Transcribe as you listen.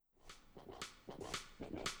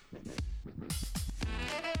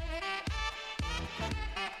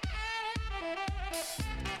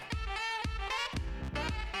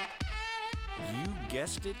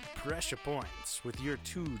guessed it, Pressure Points, with your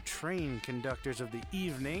two train conductors of the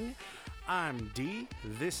evening. I'm D,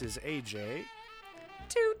 this is AJ.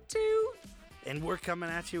 Toot toot! And we're coming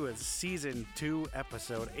at you with Season 2,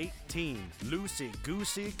 Episode 18, Loosey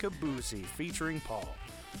Goosey Caboosey, featuring Paul.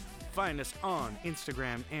 Find us on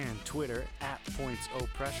Instagram and Twitter at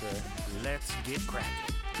PointsOPressure. Let's get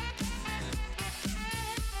cracking.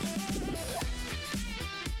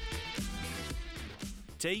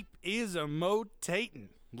 Tape is a motatin'.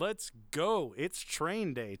 Let's go. It's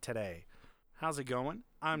train day today. How's it going?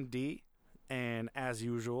 I'm D, and as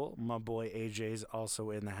usual, my boy AJ's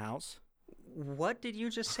also in the house. What did you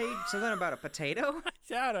just say? Something about a potato?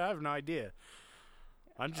 Yeah, I have no idea.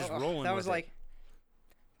 I'm just rolling That with was it. like,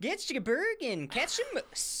 get your bergen, catch a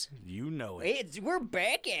moose. You know it. We're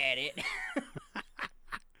back at it.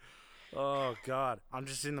 Oh, God. I'm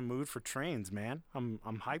just in the mood for trains, man. I'm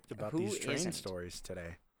hyped about Who these train isn't? stories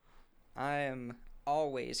today. I am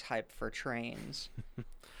always hyped for trains.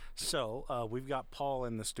 So, we've got Paul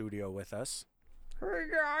in the studio with us. Hey,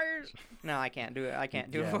 guys. No, I can't do it. I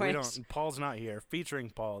can't do a Yeah, voice. Paul's not here. Featuring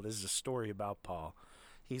Paul. This is a story about Paul.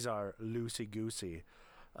 He's our loosey-goosey.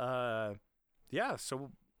 Yeah,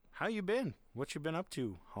 so how you been? What you been up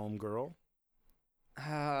to, homegirl?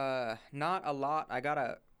 Not a lot. I got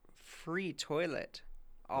a free toilet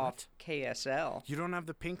off KSL. You don't have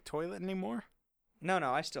the pink toilet anymore? No,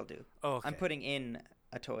 I still do. Oh, okay. I'm putting in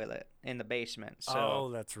a toilet in the basement. So, Oh,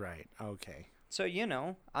 that's right. Okay. So,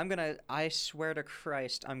 I swear to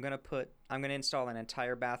Christ, I'm gonna install an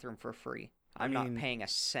entire bathroom for free. I'm not paying a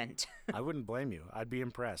cent. I wouldn't blame you. I'd be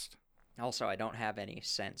impressed. Also, I don't have any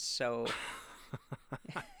cents, so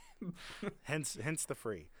Hence the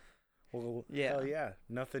free. Well, Yeah. hell yeah.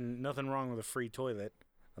 Nothing wrong with a free toilet,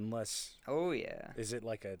 unless oh yeah. is it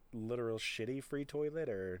like a literal shitty free toilet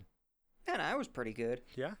or? Man, I was pretty good.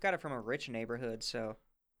 Yeah. Got it from a rich neighborhood, so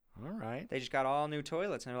All right. they just got all new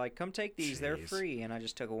toilets, and they're like, "Come take these, they're Jeez. free." And I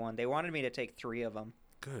just took one. They wanted me to take 3 of them.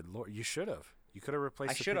 Good Lord, you should have. You could have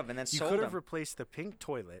replaced. I should have, and then you sold could have them. replaced the pink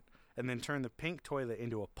toilet and then turned the pink toilet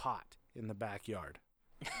into a pot in the backyard.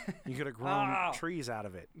 You could have grown Oh. trees out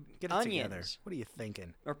of it. Get it Onions. together. What are you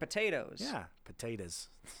thinking? Or potatoes. Yeah, potatoes.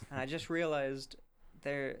 And I just realized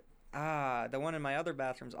the one in my other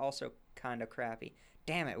bathroom's also kind of crappy.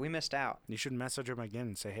 Damn it, we missed out. You should message them again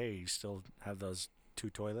and say, "Hey, you still have those 2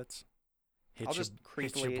 toilets?" I'll just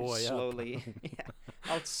hit your creepily, boy up. slowly, yeah,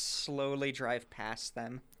 I'll slowly drive past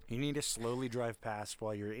them. You need to slowly drive past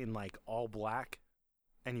while you're in like all black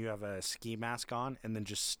and you have a ski mask on and then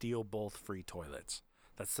just steal both free toilets.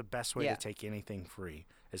 That's the best way Yeah. to take anything free,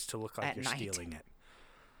 is to look like At you're night. stealing it.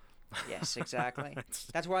 Yes, exactly.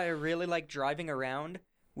 That's why I really like driving around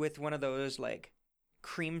with one of those like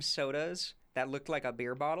cream sodas that looked like a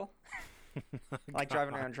beer bottle. I like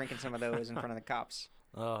driving around drinking some of those in front of the cops.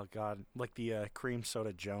 Oh, God. Like the cream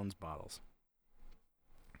soda Jones bottles.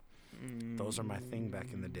 Those are my thing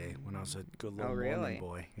back in the day when I was a good little Oh, really? Mormon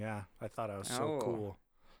boy. Yeah, I thought I was so Oh. cool.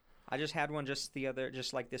 I just had one just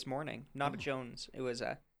like this morning. Not a Jones. It was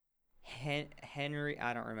a Henry.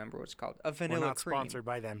 I don't remember what it's called. A We're vanilla not cream sponsored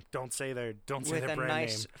by them. Don't say their with brand a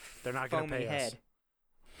nice name. They're not going to foamy pay head. us.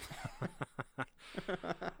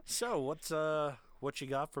 So, what you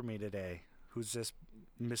got for me today? Who's this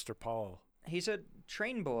Mr. Paul? He's a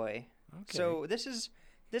train boy. Okay. So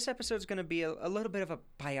this episode's going to be a little bit of a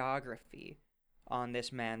biography on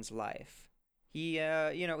this man's life. He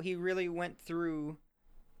he really went through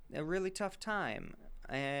a really tough time.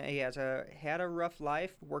 He had a rough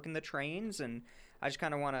life working the trains, and I just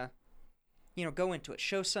kind of want to go into it,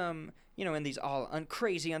 show some, in these all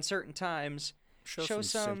crazy uncertain times, Show some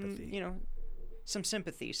sympathy. Some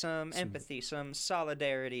sympathy, some empathy, some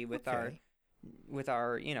solidarity with Okay.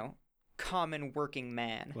 our common working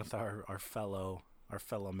man. With our fellow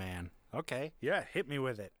man. Okay. Yeah, hit me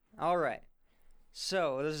with it. All right.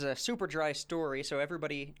 So this is a super dry story, so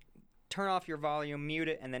everybody turn off your volume, mute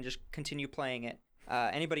it, and then just continue playing it.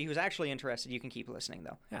 Anybody who's actually interested, you can keep listening,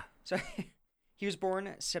 though. Yeah. So he was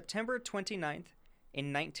born September 29th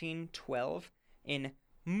in 1912 in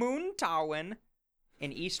Muntauen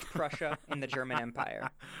in East Prussia in the German Empire.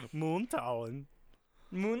 Moontown.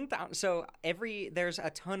 Muntauen. So there's a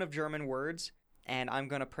ton of German words, and I'm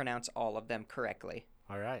going to pronounce all of them correctly.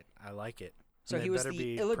 All right. I like it. So And he they was better the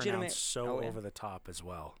be illegitimate- pronounced so Oh, yeah. over the top as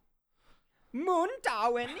well.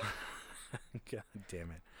 Muntauen! God damn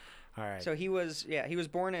it. All right. So he was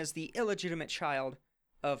born as the illegitimate child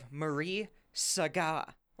of Marie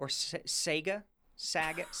Saga, or Saga?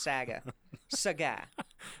 Saga.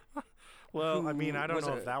 well, I mean, I don't was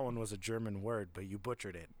know a- if that one was a German word, but you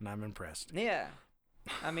butchered it, and I'm impressed. Yeah.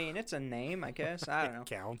 I mean, it's a name, I guess. I don't know.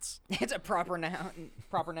 Counts. It's a proper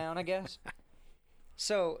noun, I guess.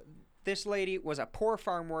 So this lady was a poor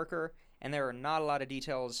farm worker, and there are not a lot of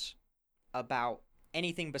details about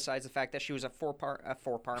anything besides the fact that she was a poor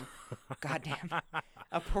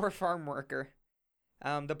farm worker.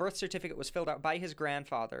 The birth certificate was filled out by his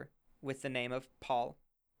grandfather with the name of Paul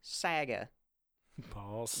Saga.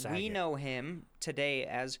 Paul Saga. We know him today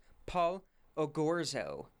as Paul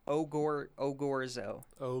Ogorzo. Ogorzo.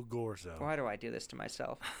 Why do I do this to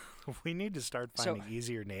myself? We need to start finding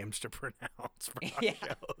easier names to pronounce for our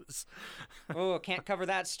shows. Oh, can't cover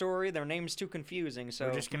that story. Their name's too confusing.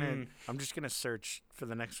 So I'm just gonna search for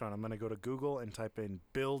the next one. I'm gonna go to Google and type in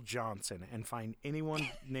Bill Johnson and find anyone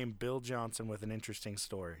named Bill Johnson with an interesting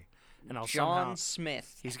story. And I'll John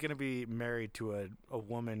Smith. He's gonna be married to a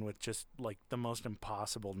woman with just like the most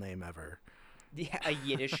impossible name ever. Yeah, a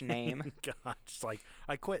Yiddish name. God, just like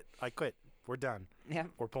I quit. We're done. Yeah,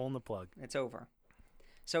 we're pulling the plug. It's over.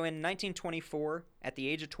 So in 1924, at the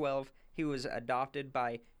age of 12, he was adopted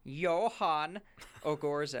by Johann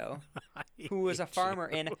Ogorzo, who was a farmer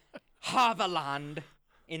in Havelland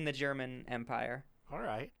in the German Empire. All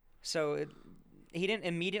right. So he didn't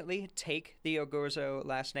immediately take the Ogorzo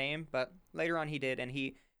last name, but later on he did, and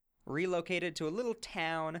he relocated to a little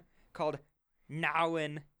town called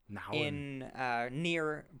Nauen in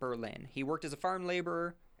near Berlin. He worked as a farm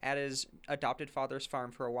laborer at his adopted father's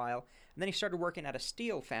farm for a while, and then he started working at a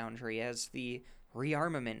steel foundry as the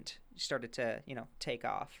rearmament started to, take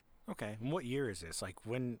off. Okay. And what year is this? Like,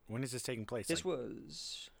 when is this taking place? He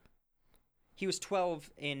was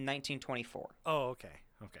 12 in 1924. Oh, okay.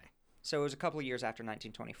 So it was a couple of years after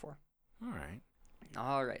 1924. All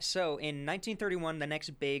right. So in 1931, the next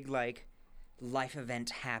big, life event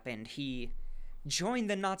happened. He joined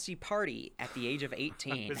the Nazi Party at the age of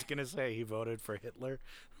 18. I was going to say he voted for Hitler.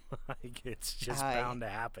 It's just bound to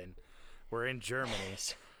happen. We're in Germany.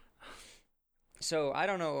 So I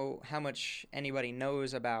don't know how much anybody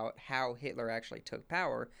knows about how Hitler actually took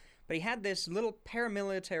power, but he had this little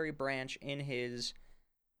paramilitary branch in his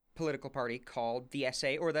political party called the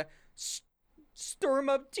SA, or the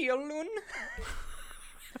Sturmabteilung.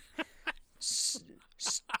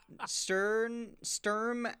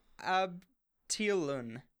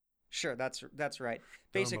 Sturmabteilung. Sure, that's right.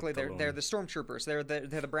 Basically, they're the stormtroopers. They're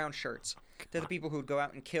the brown shirts. They're the people who'd go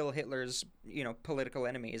out and kill Hitler's political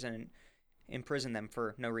enemies and imprison them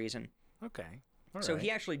for no reason. Okay. So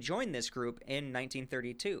he actually joined this group in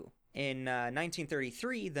 1932. In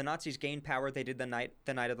 1933, the Nazis gained power. They did the night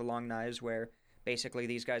of the Long Knives, where basically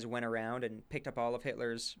these guys went around and picked up all of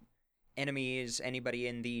Hitler's enemies, anybody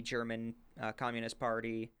in the German Communist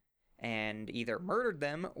Party, and either murdered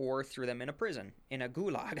them or threw them in a prison, in a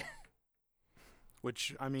gulag.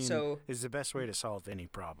 Which, I mean, is the best way to solve any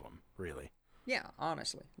problem, really. Yeah,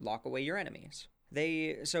 honestly. Lock away your enemies.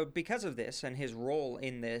 So because of this and his role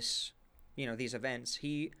in this, these events,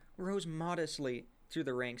 he rose modestly through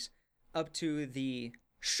the ranks up to the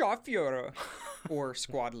Scharführer, or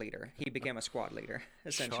squad leader. He became a squad leader,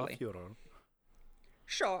 essentially.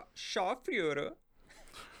 Scharführer.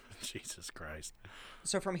 Jesus Christ.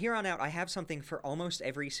 So from here on out, I have something for almost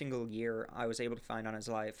every single year I was able to find on his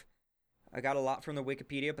life. I got a lot from the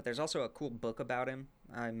Wikipedia, but there's also a cool book about him.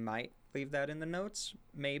 I might leave that in the notes,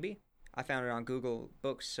 maybe. I found it on Google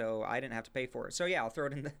Books, so I didn't have to pay for it. So yeah, I'll throw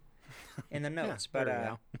it in the notes. Yeah,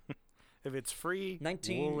 but if it's free,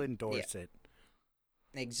 we'll endorse it.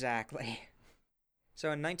 Exactly. So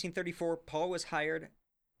in 1934, Paul was hired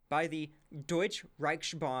by the Deutsche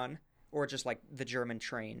Reichsbahn, or just like the German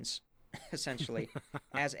trains, essentially,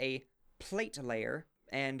 as a plate layer,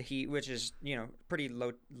 and which is pretty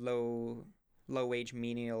low wage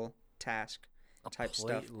menial task type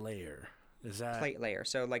stuff. Plate layer. Is that plate layer?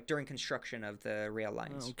 So like during construction of the rail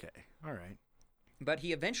lines. Oh, okay, all right. But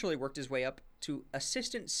he eventually worked his way up to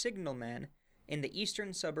assistant signalman in the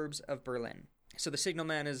eastern suburbs of Berlin. So the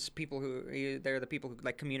signalman is they're the people who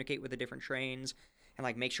like communicate with the different trains and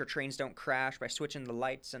like make sure trains don't crash by switching the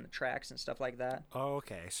lights and the tracks and stuff like that. Oh,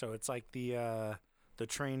 okay. So it's like the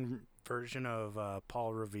train version of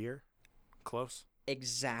Paul Revere. Close.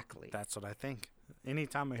 Exactly. That's what I think.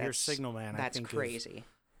 Anytime I hear signalman, I think crazy.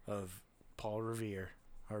 Of Paul Revere,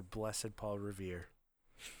 our blessed Paul Revere.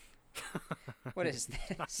 What is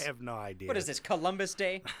this? I have no idea. What is this, Columbus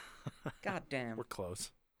Day? God damn. We're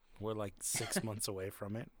close. We're like 6 months away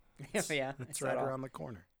from it. Yeah. It's right around the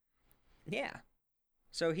corner. Yeah.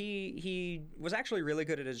 So he was actually really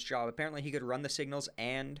good at his job. Apparently he could run the signals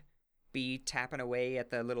and be tapping away at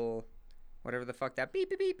the little, whatever the fuck that beep,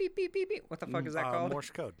 beep, beep, beep, beep, beep, beep. What the fuck is that called? Morse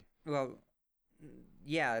code. Well,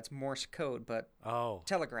 Yeah, it's Morse code, but Oh.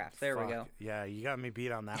 telegraph. There we fuck. go. Yeah, you got me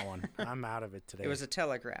beat on that one. I'm out of it today. It was a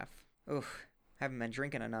telegraph. Oof, haven't been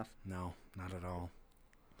drinking enough. No, not at all.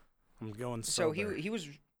 I'm going So sober. he was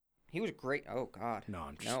great. Oh God. No,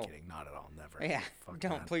 I'm just No. kidding. Not at all. Never. Yeah, Fuck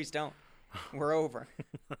don't that. please don't. We're over.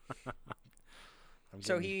 I'm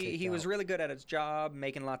So getting he kicked was out. really good at his job,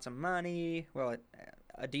 making lots of money. Well,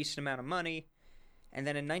 a decent amount of money. And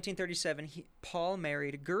then in 1937, Paul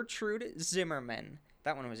married Gertrude Zimmerman.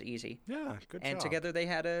 That one was easy. Yeah, good And job. together they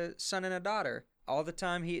had a son and a daughter. All the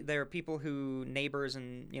time, there were people neighbors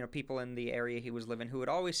and people in the area he was living, who would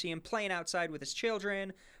always see him playing outside with his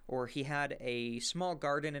children, or he had a small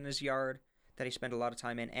garden in his yard that he spent a lot of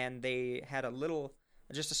time in, and they had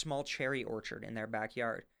just a small cherry orchard in their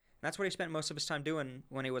backyard. And that's what he spent most of his time doing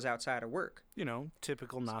when he was outside of work.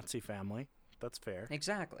 Typical Nazi family. That's fair.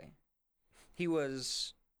 Exactly. He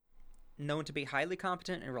was known to be highly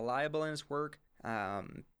competent and reliable in his work.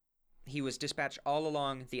 He was dispatched all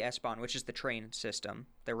along the S-Bahn, which is the train system,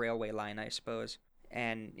 the railway line, I suppose.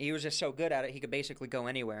 And he was just so good at it, he could basically go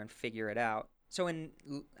anywhere and figure it out. So in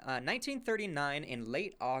 1939, in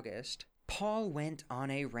late August, Paul went on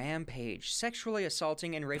a rampage, sexually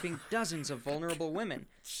assaulting and raping dozens of vulnerable women,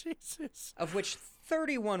 Jesus. of which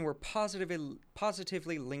 31 were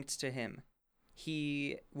positively linked to him.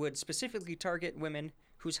 He would specifically target women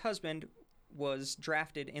whose husband was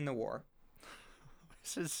drafted in the war.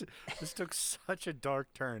 This took such a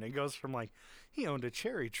dark turn. It goes from like he owned a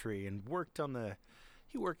cherry tree and worked on the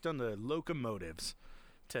locomotives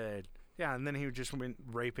to and then he just went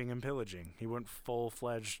raping and pillaging. He went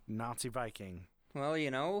full-fledged Nazi Viking. Well, you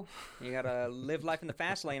gotta live life in the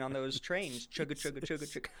fast lane on those trains. Chugga, chugga,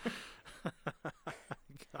 chugga, chugga.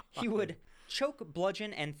 He would choke,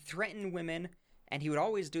 bludgeon, and threaten women, and he would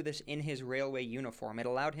always do this in his railway uniform. It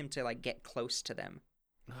allowed him to, get close to them.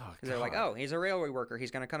 Oh, Because they're like, oh, he's a railway worker.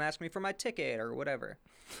 He's going to come ask me for my ticket or whatever.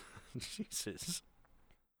 Jesus.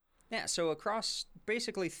 Yeah, so across,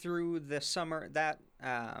 basically through the summer, that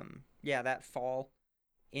fall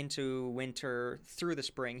into winter, through the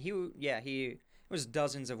spring, it was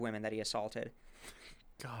dozens of women that he assaulted.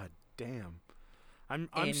 God damn.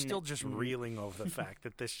 I'm still just reeling over the fact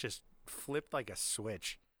that this just flipped like a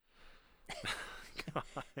switch. God.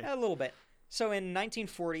 A little bit. So in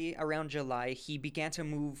 1940, around July, he began to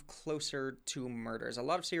move closer to murders. A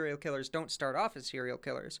lot of serial killers don't start off as serial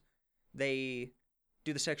killers. They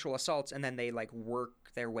do the sexual assaults and then they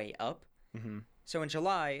work their way up. Mm-hmm. So in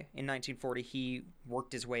July in 1940, he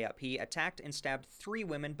worked his way up. He attacked and stabbed 3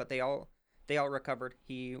 women, but they all recovered.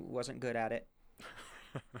 He wasn't good at it.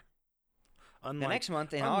 The next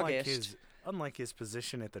month in August, unlike his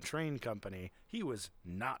position at the train company, he was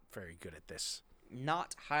not very good at this.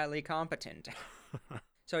 not highly competent.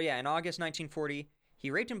 So yeah, in August 1940,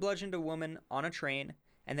 he raped and bludgeoned a woman on a train,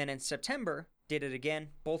 and then in September, did it again.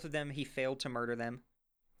 Both of them, he failed to murder them.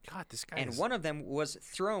 God, this guy And one of them was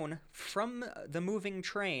thrown from the moving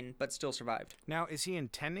train, but still survived. Now, is he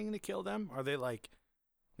intending to kill them? Are they like...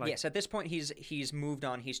 Yes, at this point, he's moved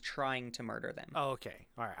on. He's trying to murder them. Oh, okay.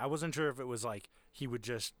 All right. I wasn't sure if it was like he would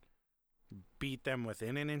just beat them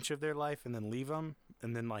within an inch of their life and then leave them,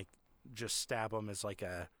 and then just stab them as like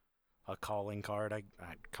a calling card.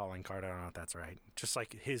 Calling card. I don't know if that's right. Just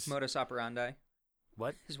like his Modus operandi.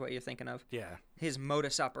 What? Is what you're thinking of? Yeah. His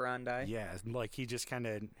modus operandi. Yeah, like he just kind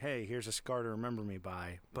of, hey, here's a scar to remember me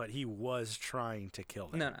by, but he was trying to kill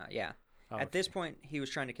them. No, yeah. Oh, At this point, he was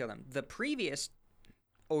trying to kill them. The previous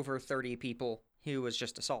over 30 people he was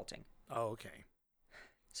just assaulting. Oh, okay.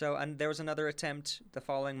 So, and there was another attempt the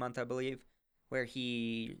following month, I believe, where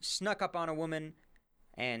he snuck up on a woman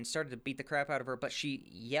and started to beat the crap out of her, but she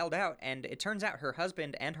yelled out, and it turns out her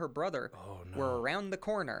husband and her brother were around the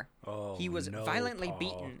corner. Oh, he was violently Paul.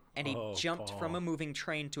 beaten, and he jumped from a moving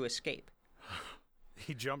train to escape.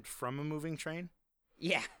 He jumped from a moving train?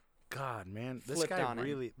 Yeah. God, man. This Flipped guy on him.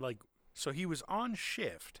 really, so he was on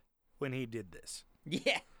shift when he did this.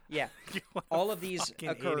 Yeah. What a All of these fucking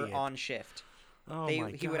occur idiot. on shift. Oh, my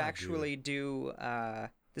God, He would dude. actually do,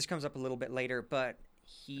 this comes up a little bit later, but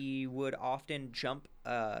he would often jump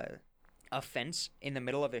a fence in the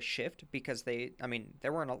middle of his shift because there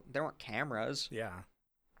weren't cameras. Yeah.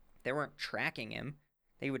 They weren't tracking him.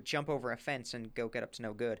 They would jump over a fence and go get up to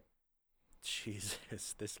no good.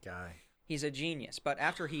 Jesus, this guy. He's a genius. But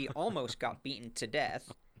after he almost got beaten to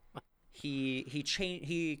death,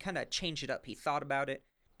 he kind of changed it up. He thought about it,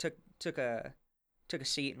 took a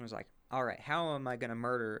seat and was like, all right, how am I going to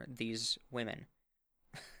murder these women?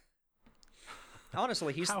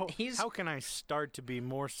 Honestly, he's How can I start to be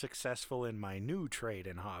more successful in my new trade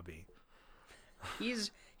and hobby?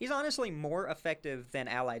 he's honestly more effective than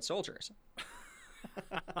Allied soldiers.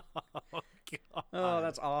 Oh, God. Oh,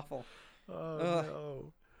 that's awful. Oh, Ugh.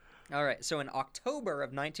 no. All right, so in October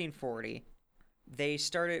of 1940, they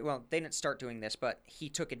started, well, they didn't start doing this, but he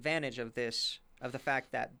took advantage of this, of the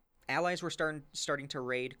fact that Allies were starting to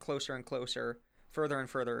raid closer and closer, further and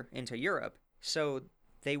further into Europe. So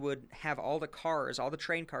they would have all the cars, all the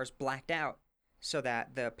train cars blacked out so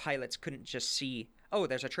that the pilots couldn't just see, oh,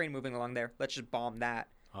 there's a train moving along there, let's just bomb that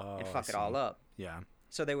and fuck it all up. Yeah.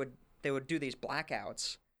 So they would do these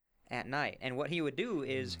blackouts at night. And what he would do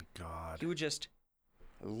is he would just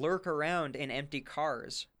lurk around in empty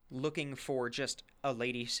cars looking for just a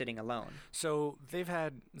lady sitting alone. So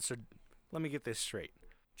let me get this straight.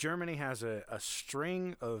 Germany has a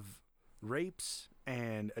string of rapes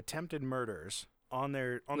and attempted murders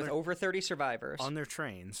with over 30 survivors on their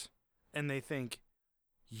trains, and they think,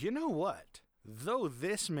 you know what? Though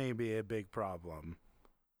this may be a big problem,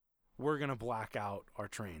 we're gonna black out our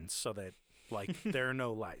trains so that there are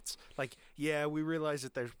no lights. Yeah, we realize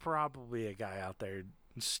that there's probably a guy out there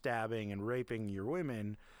stabbing and raping your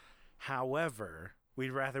women. However, we'd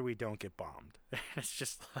rather we don't get bombed. It's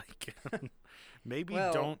just maybe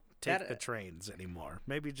don't take the trains anymore.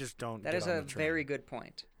 Maybe just don't. That get is on a the train. very good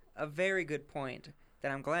point. A very good point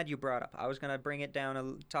that I'm glad you brought up. I was going to bring it down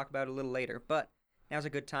and talk about it a little later, but now's a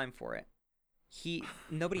good time for it.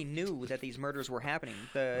 Nobody knew that these murders were happening.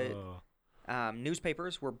 The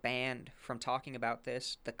newspapers were banned from talking about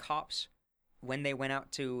this. The cops, when they went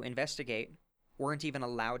out to investigate, weren't even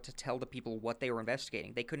allowed to tell the people what they were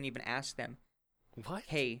investigating. They couldn't even ask them, what?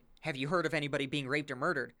 Hey, have you heard of anybody being raped or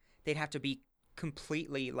murdered? They'd have to be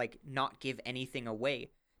completely, not give anything away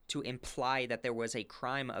to imply that there was a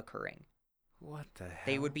crime occurring. What the hell?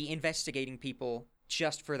 They would be investigating people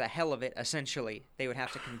just for the hell of it, essentially. They would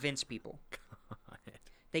have to convince people. God.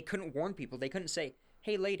 They couldn't warn people. They couldn't say,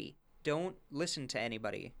 hey, lady, don't listen to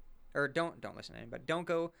anybody. Or don't listen to anybody. Don't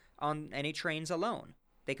go on any trains alone.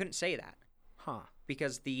 They couldn't say that. Huh.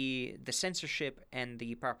 Because the censorship and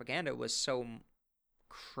the propaganda was so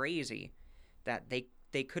crazy that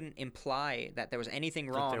they couldn't imply that there was anything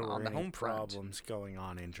wrong on the home front. Problems going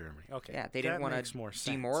on in Germany. Okay. Yeah, they didn't want to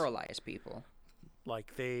demoralize people.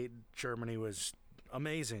 Germany was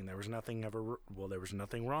amazing. There was nothing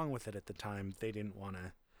wrong with it at the time. They didn't want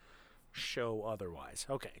to show otherwise.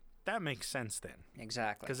 Okay. That makes sense then.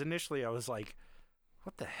 Exactly. Because initially I was like,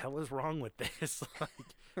 what the hell is wrong with this?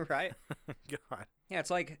 Right? God. Yeah, it's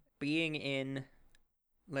like being in,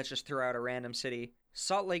 let's just throw out a random city,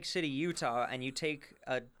 Salt Lake City, Utah, and you take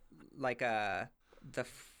the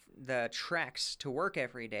tracks to work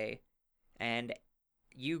every day, and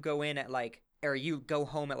you go in at you go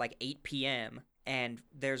home at 8 p.m. and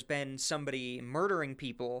there's been somebody murdering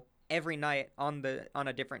people every night on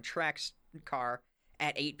a different tracks car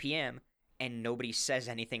at 8 p.m. and nobody says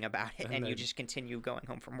anything about it, and you just continue going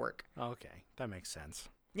home from work. Okay, that makes sense.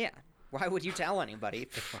 Yeah. Why would you tell anybody?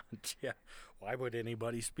 Yeah. Why would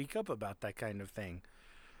anybody speak up about that kind of thing?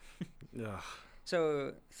 Ugh.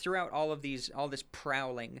 So throughout all this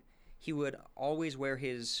prowling, he would always wear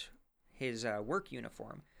his work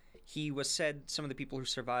uniform. Some of the people who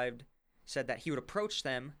survived said that he would approach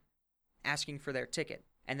them asking for their ticket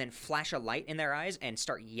and then flash a light in their eyes and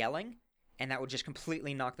start yelling, and that would just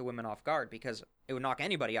completely knock the women off guard because it would knock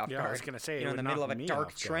anybody off guard. I was going to say, in the middle of a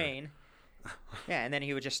dark train. Yeah, and then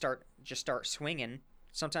he would just start swinging.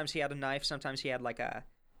 Sometimes he had a knife, sometimes he had like a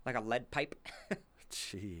lead pipe.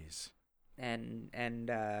 Jeez. And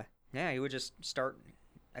he would just start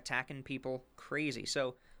attacking people crazy.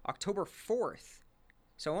 So October 4th,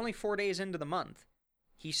 so only 4 days into the month,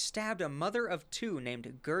 he stabbed a mother of two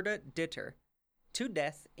named Gerda Ditter to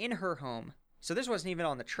death in her home. So this wasn't even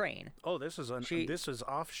on the train. Oh, this was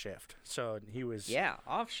off shift. So he was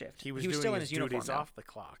off shift. He was doing still in his uniform duties off the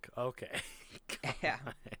clock. Okay. Yeah.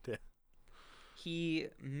 He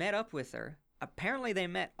met up with her. Apparently they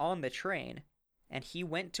met on the train, and he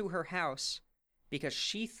went to her house because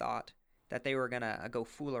she thought that they were going to go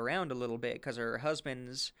fool around a little bit because her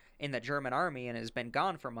husband's in the German army and has been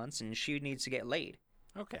gone for months and she needs to get laid.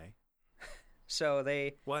 Okay. So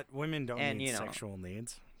they... What? Women don't need sexual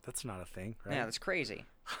needs? That's not a thing, right? Yeah, that's crazy.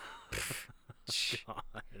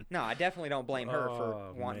 No, I definitely don't blame her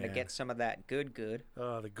for wanting to get some of that good.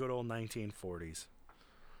 The good old 1940s.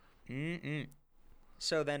 Mm-mm.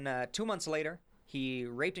 So then 2 months later, he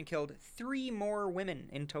raped and killed 3 more women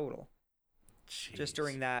in total. Jeez. Just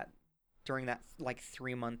during that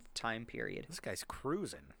 3-month time period. This guy's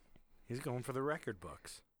cruising. He's going for the record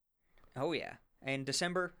books. Oh, yeah. In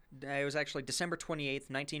December, it was actually December 28th,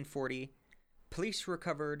 1940, police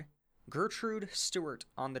recovered Gertrude Stewart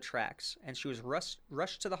on the tracks, and she was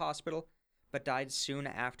rushed to the hospital, but died soon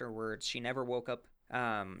afterwards. She never woke up.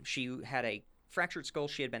 She had a fractured skull.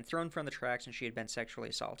 She had been thrown from the tracks, and she had been sexually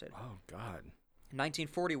assaulted. Oh, God.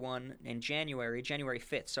 1941, in January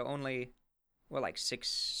 5th, so only, like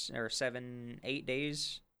 6 or 7, 8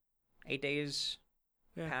 days? 8 days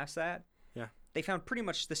past that? Yeah. They found pretty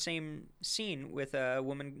much the same scene with a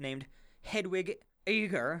woman named Hedwig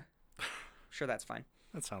Eger. Sure, that's fine.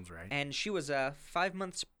 That sounds right. And she was 5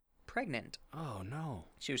 months pregnant. Oh, no.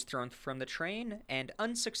 She was thrown from the train and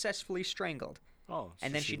unsuccessfully strangled. Oh,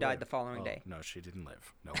 and then she died the following day. No, she didn't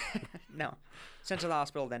live. No. No. Sent to the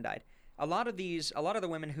hospital, then died. A lot of the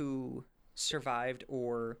women who survived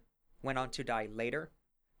or went on to die later,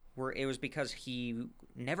 it was because he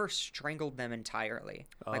never strangled them entirely.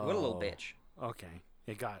 Like, what a little bitch. Okay.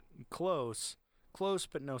 It got close,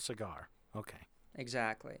 but no cigar. Okay.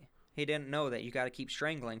 Exactly. He didn't know that you got to keep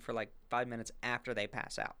strangling for like 5 minutes after they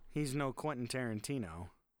pass out. He's no Quentin Tarantino.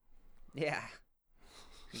 Yeah.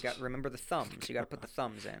 Remember the thumbs. You got to put the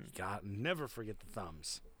thumbs in. Never forget the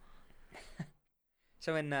thumbs.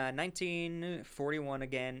 So in 1941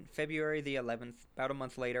 again, February the 11th, about a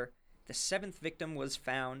month later, the 7th victim was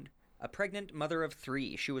found, a pregnant mother of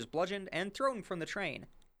 3. She was bludgeoned and thrown from the train.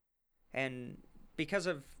 And because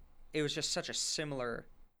of it was just such a similar,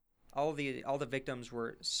 all the victims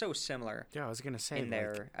were so similar. Yeah, I was gonna say in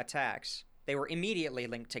their attacks, they were immediately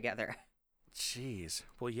linked together. Jeez.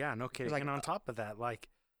 Well, yeah, no kidding. Like, and on top of that, like,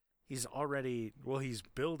 he's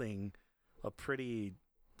building a pretty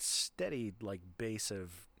steady like base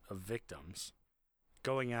of victims,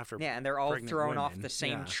 going after and they're all thrown women. off the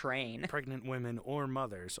same train. Pregnant women or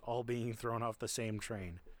mothers all being thrown off the same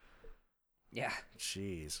train. Yeah.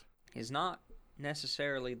 Jeez. He's not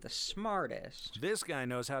necessarily the smartest. This guy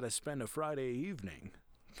knows how to spend a Friday evening.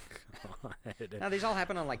 Now these all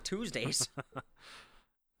happen on like Tuesdays.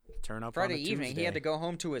 Turn up Friday on a evening. Tuesday. He had to go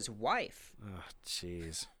home to his wife. Oh,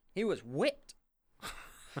 jeez. He was whipped.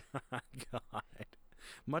 God.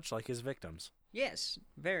 Much like his victims. Yes,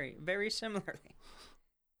 very, very similarly.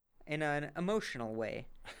 In an emotional way.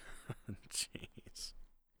 Jeez.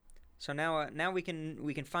 So now we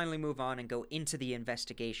can finally move on and go into the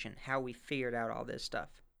investigation, how we figured out all this stuff.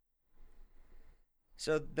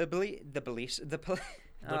 So the police.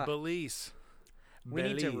 We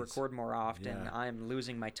need to record more often. Yeah. I'm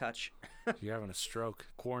losing my touch. You're having a stroke.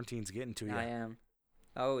 Quarantine's getting to you. I am.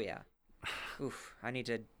 Oh yeah. Oof. I need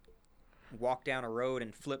to walk down a road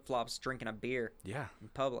in flip-flops drinking a beer. Yeah. In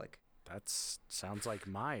public. That sounds like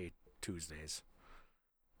my Tuesdays.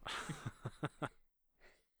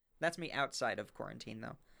 That's me outside of quarantine,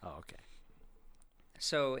 though. Oh, okay.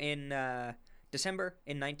 So in December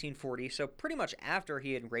in 1940, so pretty much after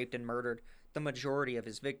he had raped and murdered the majority of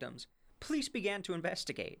his victims, police began to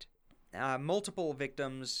investigate. Multiple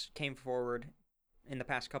victims came forward in the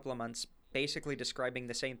past couple of months, basically describing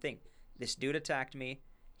the same thing. This dude attacked me.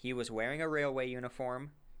 He was wearing a railway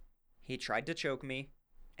uniform. He tried to choke me,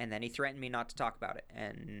 and then he threatened me not to talk about it.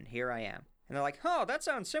 And here I am. And they're like, oh, that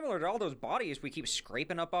sounds similar to all those bodies we keep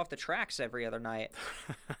scraping up off the tracks every other night.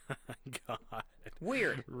 God.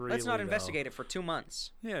 Weird. Really, Let's not though. investigate it for 2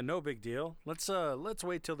 months. Yeah, no big deal. Let's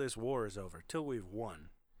wait till this war is over, till we've won.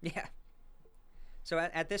 Yeah. So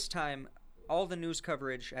at this time, all the news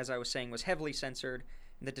coverage, as I was saying, was heavily censored,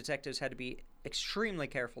 and the detectives had to be extremely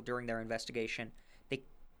careful during their investigation. They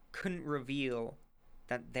couldn't reveal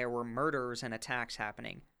that there were murders and attacks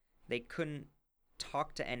happening. They couldn't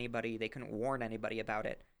talk to anybody. They couldn't warn anybody about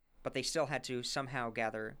it. But they still had to somehow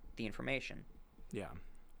gather the information. Yeah.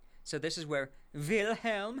 So this is where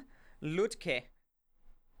Wilhelm Lütke,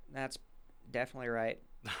 that's definitely right,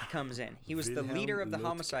 comes in. He was the leader of the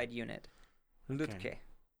homicide unit. Lütke. Okay.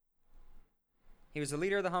 He was the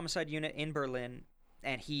leader of the homicide unit in Berlin,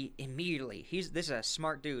 and he immediately, this is a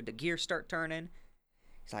smart dude, the gears start turning.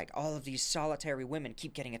 He's like, all of these solitary women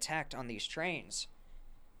keep getting attacked on these trains.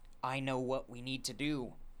 I know what we need to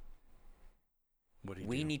do. What do you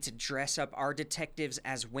We do? need to dress up our detectives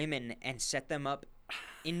as women and set them up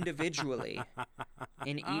individually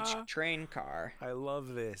in each train car. I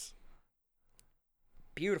love this.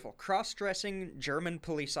 Beautiful. Cross-dressing German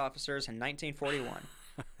police officers in 1941.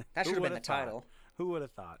 That should have been the title. Who would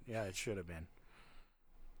have thought? Yeah, it should have been.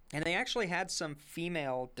 And they actually had some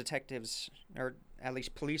female detectives, or at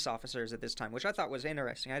least police officers at this time, which I thought was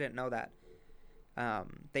interesting. I didn't know that.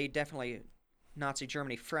 They definitely, Nazi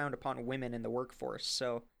Germany frowned upon women in the workforce,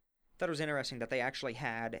 so I thought it was interesting that they actually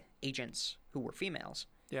had agents who were females.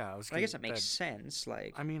 Yeah, I guess it makes sense.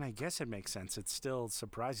 Like, I mean, I guess it makes sense. It still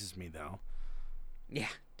surprises me, though. yeah,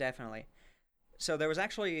 definitely. So there was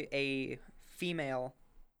actually an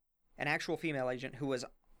actual female agent who was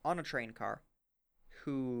on a train car,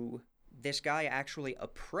 who this guy actually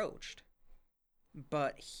approached,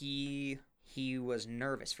 but he was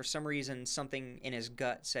nervous. For some reason, something in his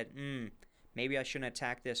gut said, maybe I shouldn't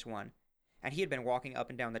attack this one. And he had been walking up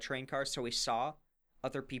and down the train cars, so he saw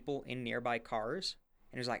other people in nearby cars,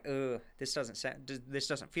 and he was like, ugh, this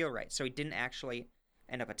doesn't feel right. So he didn't actually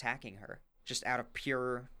end up attacking her, just out of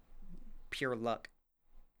pure luck.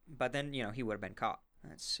 But then, he would have been caught.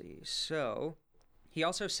 Let's see. So he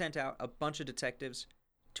also sent out a bunch of detectives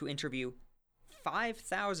to interview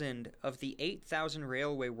 5,000 of the 8,000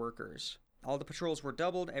 railway workers. All the patrols were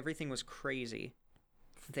doubled. Everything was crazy.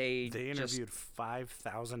 They interviewed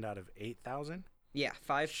 5,000 out of 8,000? Yeah,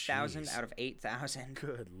 5,000 out of 8,000.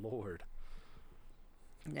 Good Lord.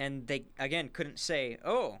 And they, again, couldn't say,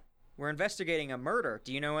 oh, we're investigating a murder.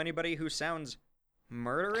 Do you know anybody who sounds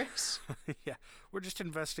murderous? Yeah, we're just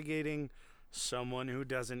investigating someone who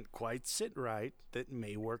doesn't quite sit right that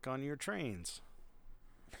may work on your trains.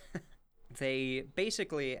 They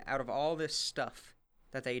basically, out of all this stuff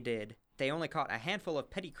that they did, they only caught a handful of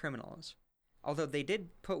petty criminals. Although they did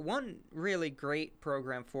put one really great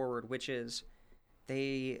program forward, which is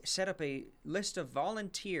they set up a list of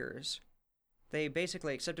volunteers. They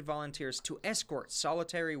basically accepted volunteers to escort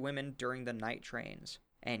solitary women during the night trains.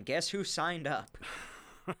 And guess who signed up?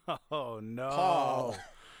 Oh, no. Paul.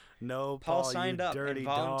 No, Paul signed you up dirty and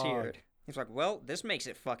volunteered. dog. He's like, well, this makes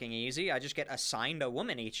it fucking easy. I just get assigned a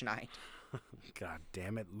woman each night. God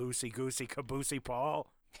damn it, loosey-goosey, caboosey, Paul.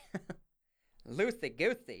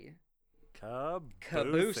 Luthi-goothy.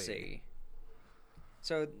 Caboosey.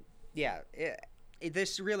 So, yeah,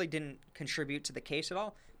 this really didn't contribute to the case at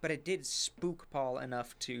all, but it did spook Paul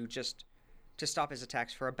enough to stop his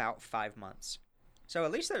attacks for about 5 months. So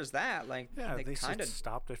at least there's that. Yeah, they kind of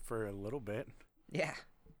stopped it for a little bit. Yeah.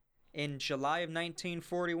 In July of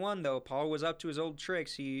 1941, though, Paul was up to his old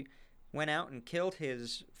tricks. He went out and killed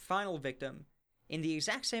his final victim in the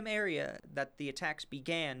exact same area that the attacks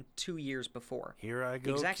began 2 years before. Here I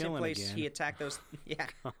go, the exact same place again. he attacked those. Yeah.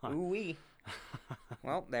 Ooh-wee.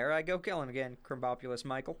 Well, there I go killing again, Crimbopulous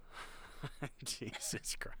Michael.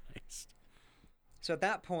 Jesus Christ. So at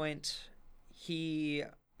that point, he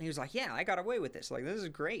was like, yeah, I got away with this. This is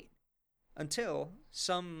great. Until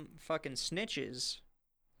some fucking snitches,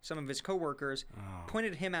 some of his coworkers,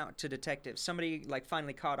 pointed him out to detectives. Somebody,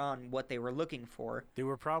 finally caught on what they were looking for. They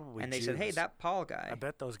were probably And they Jews. said, hey, that Paul guy. I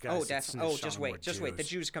bet those guys just wait. The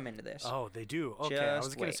Jews come into this. Oh, they do? Okay, I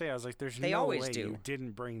was going to say, there's they no always way do. you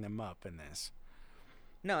didn't bring them up in this.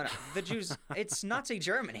 No, the Jews, it's Nazi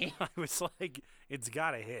Germany. I was like, it's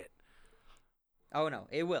got to hit. Oh, no,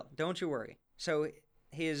 it will. Don't you worry. So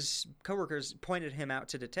his coworkers pointed him out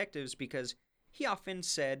to detectives because he often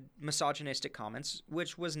said misogynistic comments,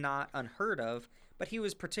 which was not unheard of, but he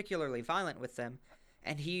was particularly violent with them,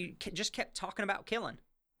 and he just kept talking about killing.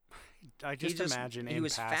 I imagine he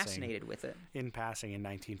was fascinated with it. In passing in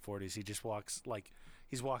 1940s, he just walks,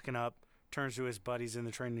 he's walking up, turns to his buddies in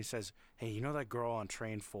the train, and he says, hey, you know that girl on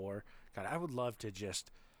train 4? God, I would love to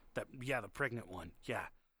the pregnant one. Yeah,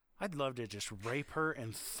 I'd love to just rape her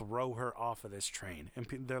and throw her off of this train. And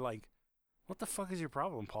they're like, what the fuck is your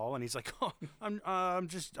problem, Paul? And he's like, oh, I'm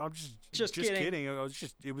just kidding.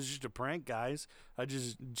 It was just a prank, guys. I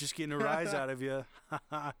just getting a rise out of you.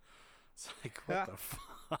 It's like, what the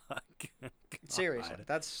fuck? Seriously,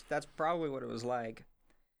 that's probably what it was like.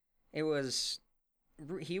 He was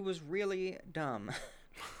really dumb.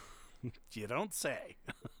 You don't say.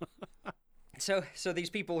 So these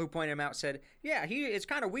people who pointed him out said, yeah, it's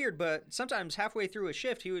kind of weird, but sometimes halfway through a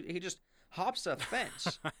shift, he just hops a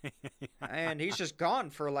fence, and he's just gone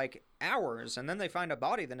for hours, and then they find a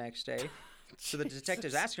body the next day. So the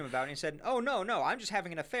detectives asked him about it, and he said, oh, no, I'm just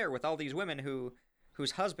having an affair with all these women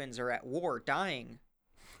whose husbands are at war dying.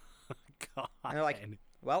 God. And they're like,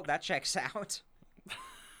 well, that checks out.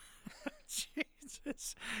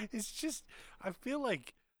 Jesus. It's just, I feel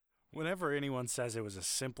like whenever anyone says it was a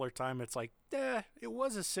simpler time, it's like, it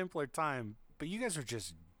was a simpler time, but you guys are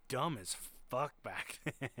just dumb as fuck back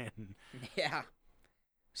then. Yeah.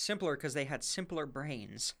 Simpler because they had simpler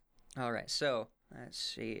brains. All right, so let's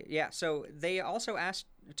see. Yeah, so they also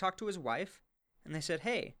talked to his wife, and they said,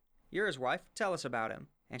 hey, you're his wife, tell us about him.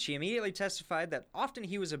 And she immediately testified that often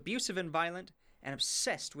he was abusive and violent and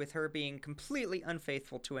obsessed with her being completely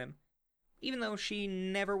unfaithful to him, even though she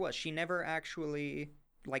never was. She never actually,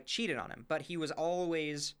 cheated on him, but he was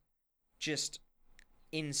always just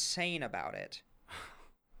insane about it.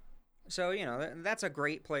 So, that's a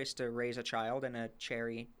great place to raise a child in a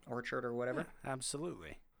cherry orchard or whatever. Yeah,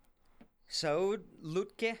 absolutely. So,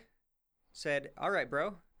 Lutke said, all right,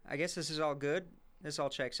 bro, I guess this is all good. This all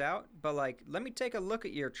checks out. But, let me take a look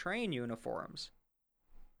at your train uniforms.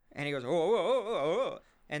 And he goes, oh.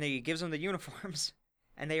 And he gives them the uniforms.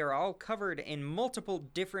 And they are all covered in multiple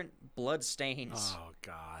different blood stains. Oh,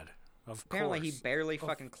 God. Apparently he barely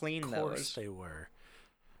fucking cleaned those. Of course they were.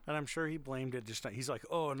 And I'm sure he blamed it just... He's like,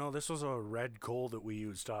 oh, no, this was a red coal that we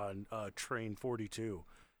used on Train 42.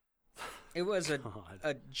 It was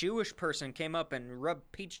a Jewish person came up and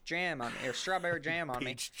rubbed peach jam on me, or strawberry jam on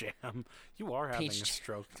me. Peach jam. You are having a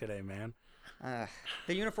stroke today, man.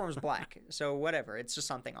 The uniform's black, so whatever. It's just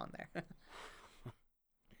something on there.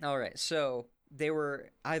 All right, so they were...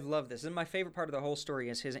 I love this. This is my favorite part of the whole story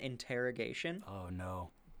is his interrogation. Oh, no.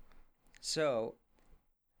 So,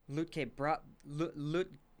 Lütke brought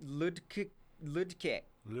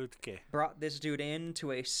this dude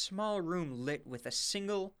into a small room lit with a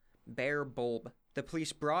single bare bulb. The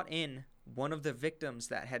police brought in one of the victims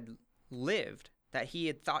that had lived, that he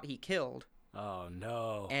had thought he killed. Oh,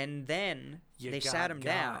 no. And then they sat him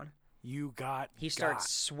down. He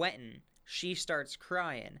starts sweating. She starts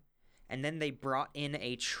crying. And then they brought in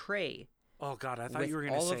a tray. Oh, God, I thought you were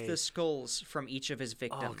going to say... all of the skulls from each of his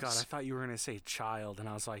victims. Oh, God, I thought you were going to say child, and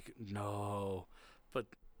I was like, no. But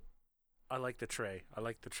I like the tray. I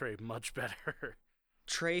like the tray much better.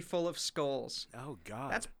 Tray full of skulls. Oh,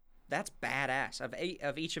 God. That's badass.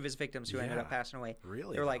 Of each of his victims who ended up passing away.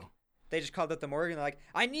 Really? They were like... They just called up the morgue and they're like,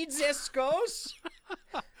 I need the skulls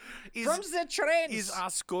from the trains. Is a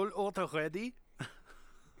skull already?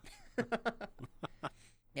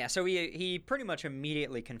 Yeah, so he pretty much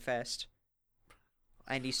immediately confessed.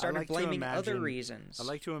 And he started blaming other reasons. I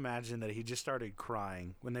like to imagine that he just started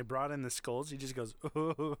crying. When they brought in the skulls, he just goes,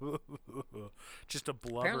 just a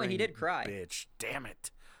blubbering Apparently he did cry. Bitch. Damn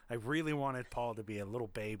it. I really wanted Paul to be a little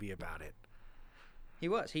baby about it. He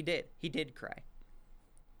was. He did. He did cry.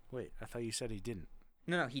 Wait, I thought you said he didn't.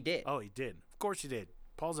 No, he did. Oh, he did. Of course he did.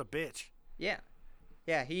 Paul's a bitch. Yeah.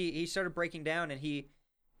 Yeah, he started breaking down and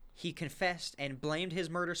he confessed and blamed his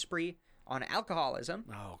murder spree on alcoholism.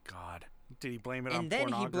 Oh, God. Did he blame it on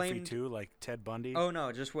pornography too, like Ted Bundy? Oh,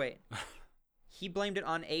 no, just wait. He blamed it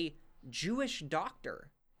on a Jewish doctor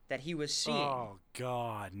that he was seeing. Oh,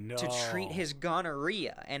 God, no. To treat his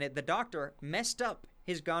gonorrhea. And the doctor messed up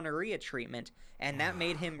his gonorrhea treatment, and that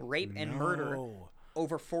made him rape and murder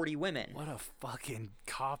over 40 women. What a fucking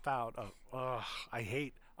cop-out. I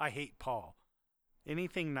hate Paul.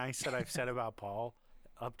 Anything nice that I've said about Paul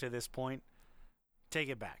up to this point, take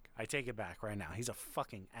it back. I take it back right now. He's a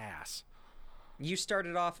fucking ass. You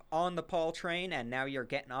started off on the Paul train, and now you're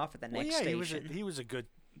getting off at the next station. He was a good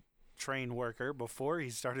train worker before he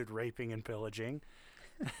started raping and pillaging.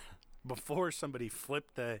 Before somebody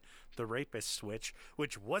flipped the rapist switch,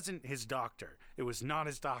 which wasn't his doctor. It was not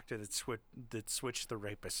his doctor that switched the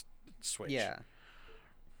rapist switch. Yeah.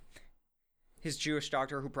 His Jewish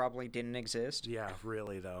doctor who probably didn't exist. Yeah,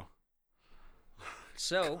 really, though.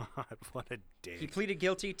 So, God, what a dick. He pleaded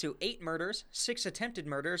guilty to 8 murders, 6 attempted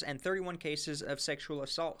murders, and 31 cases of sexual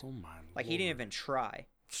assault. Oh, my Lord. He didn't even try.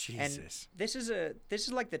 Jesus. And this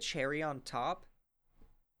is like the cherry on top.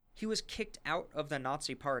 He was kicked out of the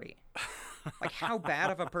Nazi party. Like, how bad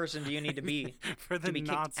of a person do you need to be for the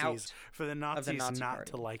Nazis Nazi not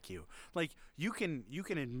party? To like you? Like, you can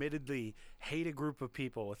admittedly hate a group of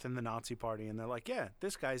people within the Nazi party, and they're like, yeah,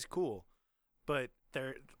 this guy's cool, but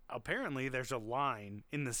there's a line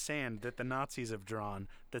in the sand that the Nazis have drawn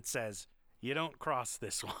that says you don't cross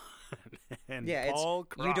this one. And yeah, Paul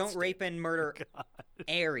you don't rape and murder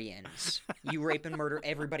Aryans. You rape and murder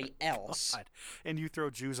everybody else. God. And you throw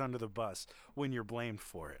Jews under the bus when you're blamed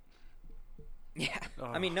for it. Yeah.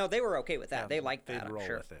 I mean, no, they were okay with that. They liked that, I'm sure. They'd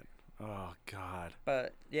roll with it. Oh, God.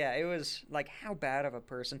 But, yeah, it was, like, how bad of a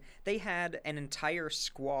person. They had an entire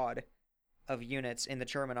squad of units in the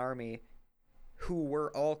German army who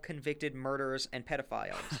were all convicted murderers and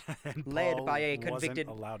pedophiles, and led by a convicted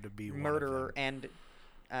allowed to be murderer and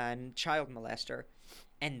child molester.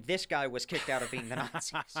 And this guy was kicked out of being the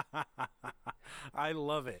Nazis. I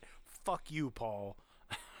love it. Fuck you, Paul.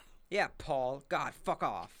 Yeah, Paul. God, fuck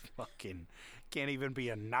off. Fucking can't even be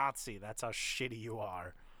a Nazi. That's how shitty you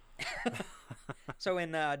are. So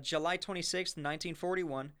in July 26th,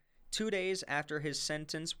 1941, 2 days after his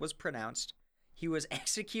sentence was pronounced, he was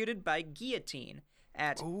executed by guillotine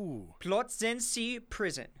at Plötzensee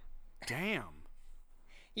prison. Damn.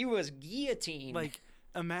 He was guillotined. Like,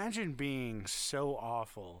 imagine being so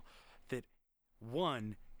awful that,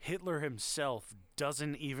 one, Hitler himself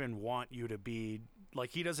doesn't even want you to be,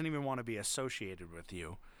 like, he doesn't even want to be associated with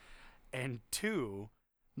you. And two,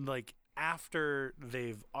 like, after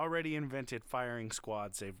they've already invented firing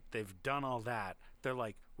squads, they've done all that, they're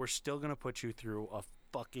like, we're still going to put you through a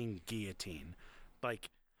fucking guillotine.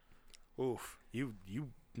 Like, oof, you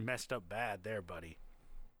messed up bad there, buddy.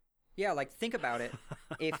 Yeah, like, think about it.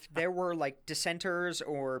 If there were, like, dissenters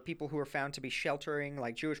or people who were found to be sheltering,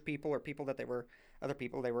 like, Jewish people or people that other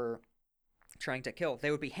people they were trying to kill, they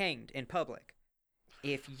would be hanged in public.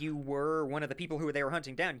 If you were one of the people who they were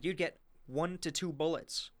hunting down, you'd get 1 to 2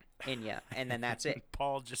 bullets in you, and then that's it.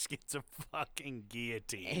 Paul just gets a fucking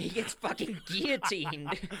guillotine. And he gets fucking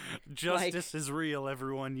guillotined. Justice is real,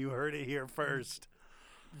 everyone. You heard it here first.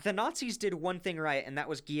 The Nazis did one thing right, and that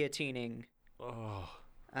was guillotining Paul.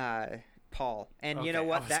 And Okay, you know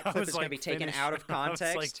what? That clip is going to be taken out of context.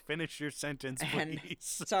 I was like, finish your sentence, And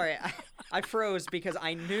please. sorry, I froze because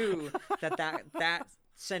I knew that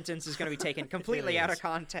sentence is going to be taken completely out of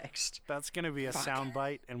context. That's going to be a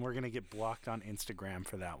soundbite, and we're going to get blocked on Instagram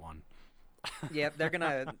for that one. Yep,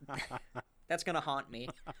 that's going to haunt me.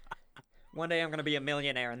 One day I'm going to be a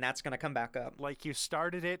millionaire, and that's going to come back up. Like, you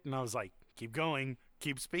started it, and I was like, keep going.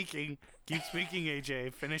 Keep speaking,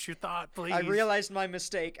 AJ. Finish your thought, please. I realized my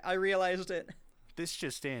mistake. I realized it. This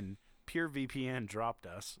just in. PureVPN dropped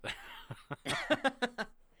us.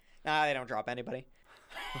 Nah, they don't drop anybody.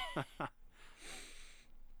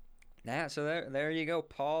 Yeah, so there you go,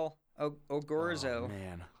 Paul Ogorzo. Oh,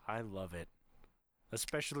 man, I love it.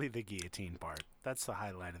 Especially the guillotine part. That's the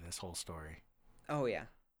highlight of this whole story. Oh, yeah.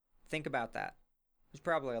 Think about that. He was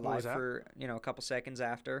probably alive for, a couple seconds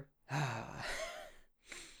after.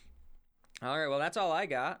 All right, well, that's all I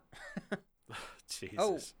got. Jesus.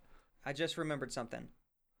 Oh, I just remembered something.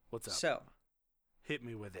 What's up? So, hit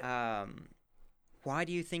me with it. Why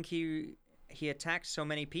do you think he attacked so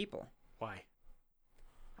many people? Why?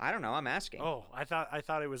 I don't know. I'm asking. Oh, I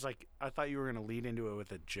thought it was like, I thought you were gonna lead into it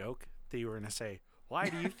with a joke that you were gonna say, why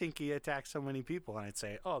do you think he attacked so many people? And I'd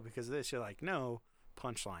say, oh, because of this. You're like, no,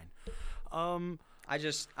 punchline. I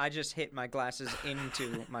just hit my glasses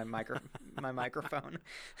into my microphone.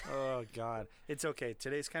 Oh God, it's okay.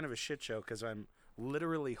 Today's kind of a shit show because I'm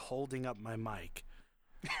literally holding up my mic.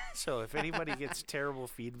 So if anybody gets terrible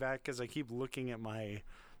feedback, because I keep looking at my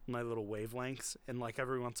little wavelengths, and like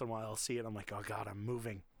every once in a while I'll see it, I'm like, oh God, I'm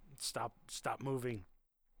moving. Stop moving.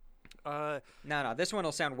 No, this one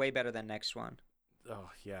will sound way better than next one. Oh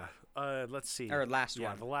yeah. Let's see. Or last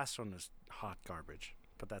one. Yeah, the last one was hot garbage,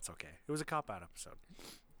 but that's okay. It was a cop-out episode.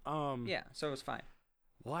 Yeah, so it was fine.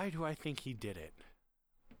 Why do I think he did it?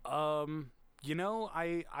 I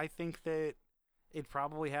think that it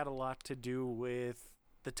probably had a lot to do with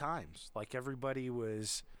the times. Like, everybody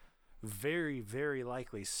was very, very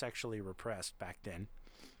likely sexually repressed back then.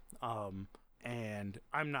 And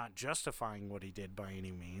I'm not justifying what he did by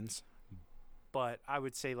any means, but I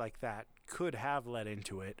would say, like, that could have led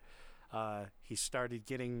into it. He started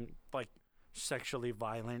getting, like, sexually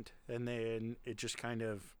violent, and then it just kind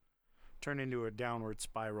of turned into a downward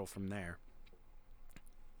spiral from there.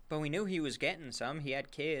 But we knew he was getting some. He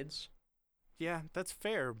had kids. Yeah, that's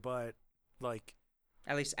fair, but, like...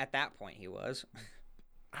 At least at that point he was.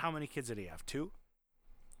 How many kids did he have? 2?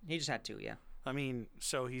 He just had 2, yeah. I mean,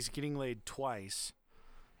 so he's getting laid twice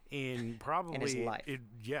in probably... in his life.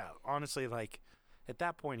 Yeah, honestly, like, at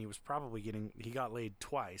that point he got laid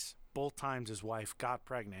twice. Both times his wife got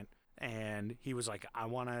pregnant. And he was like, I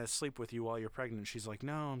want to sleep with you while you're pregnant. She's like,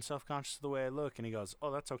 no, I'm self-conscious of the way I look. And he goes, oh,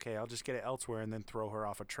 that's okay. I'll just get it elsewhere and then throw her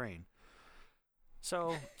off a train.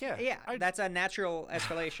 So, yeah. Yeah, that's a natural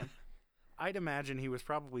escalation. I'd imagine he was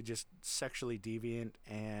probably just sexually deviant,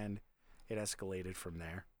 and it escalated from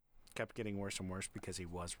there. Kept getting worse and worse because he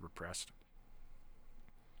was repressed.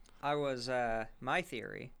 My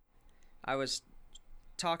theory, I was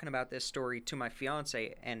talking about this story to my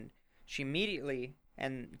fiance, and she immediately...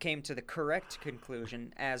 and came to the correct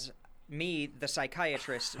conclusion, as me, the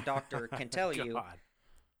psychiatrist doctor, can tell you.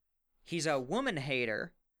 He's a woman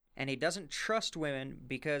hater, and he doesn't trust women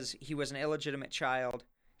because he was an illegitimate child.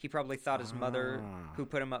 He probably thought his mother, who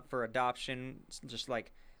put him up for adoption, just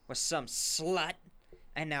like was some slut,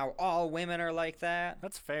 and now all women are like that.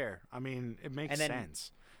 That's fair. I mean, it makes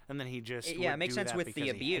sense. And then he just it makes sense with the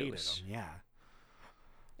abuse. Yeah.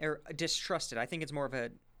 Or distrusted. I think it's more of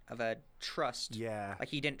a trust. Yeah. Like,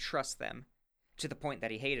 he didn't trust them to the point that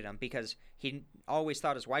he hated them because he always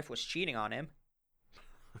thought his wife was cheating on him.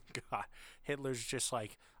 God, Hitler's just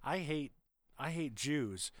like, I hate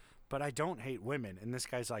Jews, but I don't hate women. And this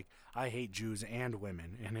guy's like, I hate Jews and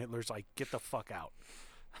women. And Hitler's like, get the fuck out.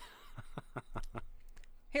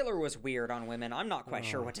 Hitler was weird on women. I'm not quite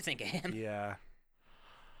sure what to think of him. Yeah.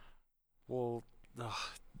 Well,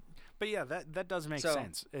 but yeah, that does make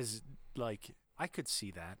sense. Is like, I could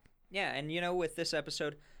see that. Yeah, and with this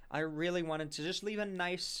episode, I really wanted to just leave a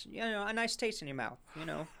nice taste in your mouth.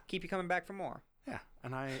 Keep you coming back for more. Yeah,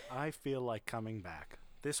 and I feel like coming back.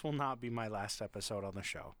 This will not be my last episode on the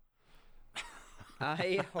show.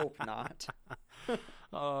 I hope not.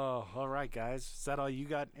 Oh, all right, guys. Is that all you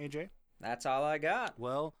got, AJ? That's all I got.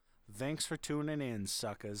 Well, thanks for tuning in,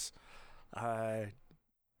 suckers.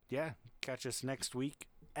 Yeah, catch us next week,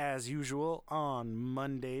 as usual, on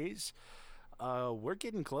Mondays. We're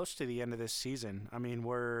getting close to the end of this season. I mean,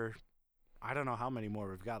 I don't know how many more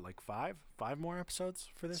we've got, like five more episodes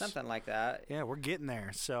for this? Something like that. Yeah, we're getting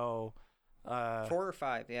there. So 4 or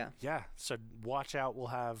 5, yeah. Yeah, so watch out. We'll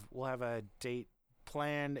have a date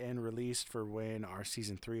planned and released for when our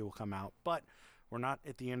season 3 will come out, but we're not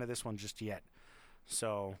at the end of this one just yet.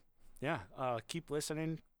 So yeah, keep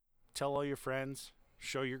listening. Tell all your friends.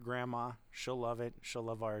 Show your grandma. She'll love it. She'll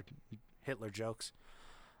love our Hitler jokes.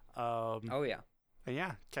 Oh yeah. And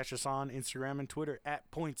yeah, catch us on Instagram and Twitter at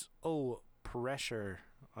 @PointsOPressure.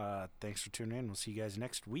 Thanks for tuning in. We'll see you guys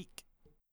next week.